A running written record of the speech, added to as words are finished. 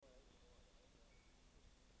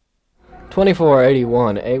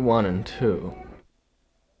2481, A1 and 2.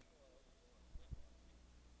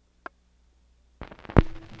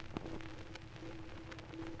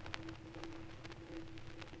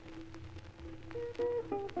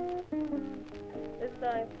 This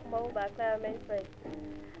song is promoted by Clara May Frey.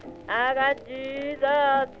 I got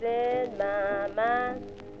Jesus in my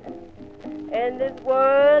mind. In this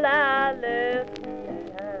world I left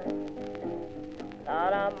behind.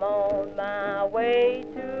 Thought I'm on my way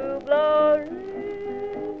to glory.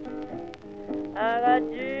 I got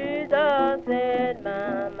Jesus in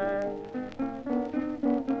my mind.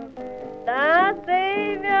 Thy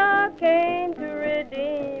Savior came to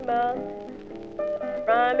redeem us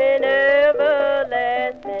from an everlasting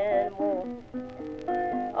war.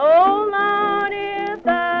 Oh Lord, if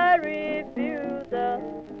I refuse us,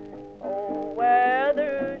 oh,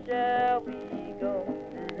 whither shall we go?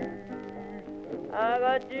 I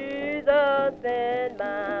got Jesus in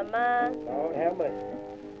my mind. Lord, have mercy.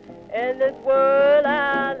 In this world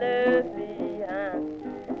I left behind.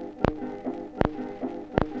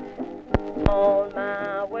 On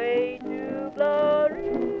my way to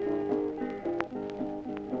glory,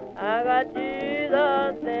 I got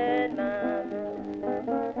Jesus in my mind.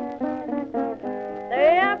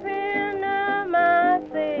 They apprehended my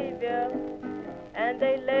Savior, and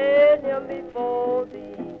they led him before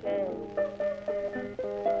the king.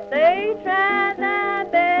 They tried their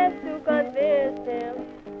best to convince him,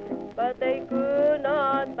 but they could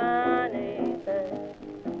not find anything.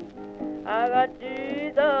 I got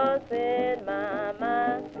Jesus in my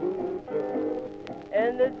mind.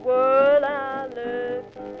 In this world I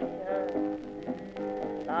left behind.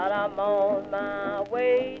 Thought I'm on my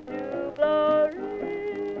way to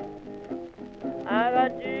glory. I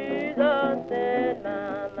got Jesus in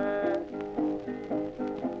my mind.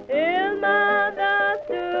 His mother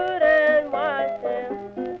stood and watched him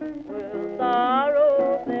with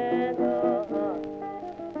sorrows in her heart.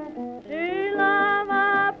 She loved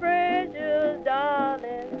her precious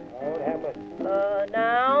darling, Lord, have mercy. but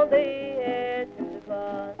now they had to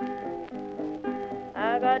depart.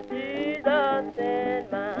 I got Jesus in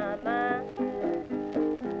my mind.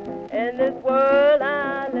 In this world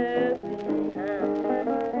I left behind.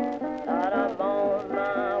 Thought I'm on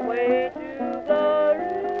my way to glory.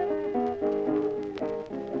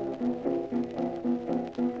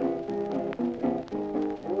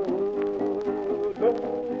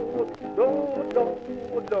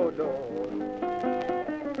 No.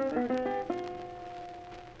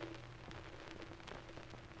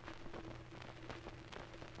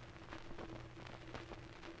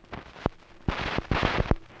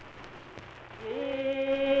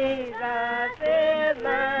 Jesus is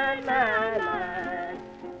mine, mine, mine.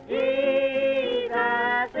 Jesus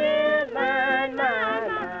is mine, mine,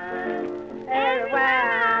 mine. Everywhere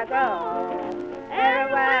I go,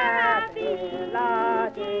 everywhere I be,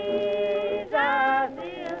 Lord Jesus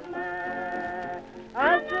is mine.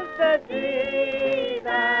 Oh, Sister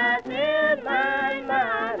Jesus is mine,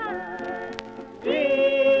 mine, mine.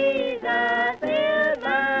 Jesus is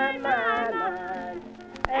mine, mine, mine.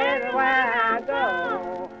 Everywhere I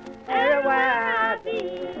go, everywhere I be,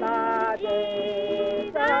 Lord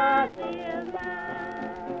Jesus is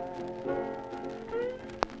mine.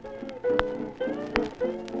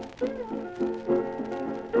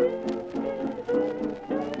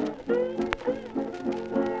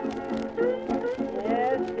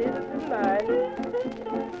 Yes, Jesus is mine.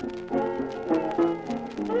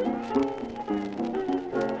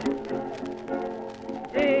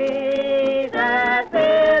 Jesus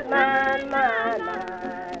is mine, mine,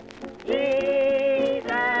 mine.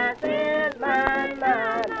 Jesus is mine,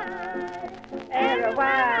 mine, mine. Everywhere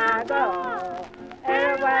I go,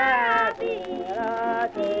 everywhere I be, Lord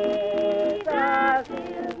Jesus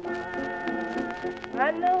is mine.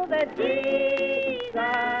 I know that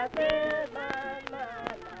Jesus is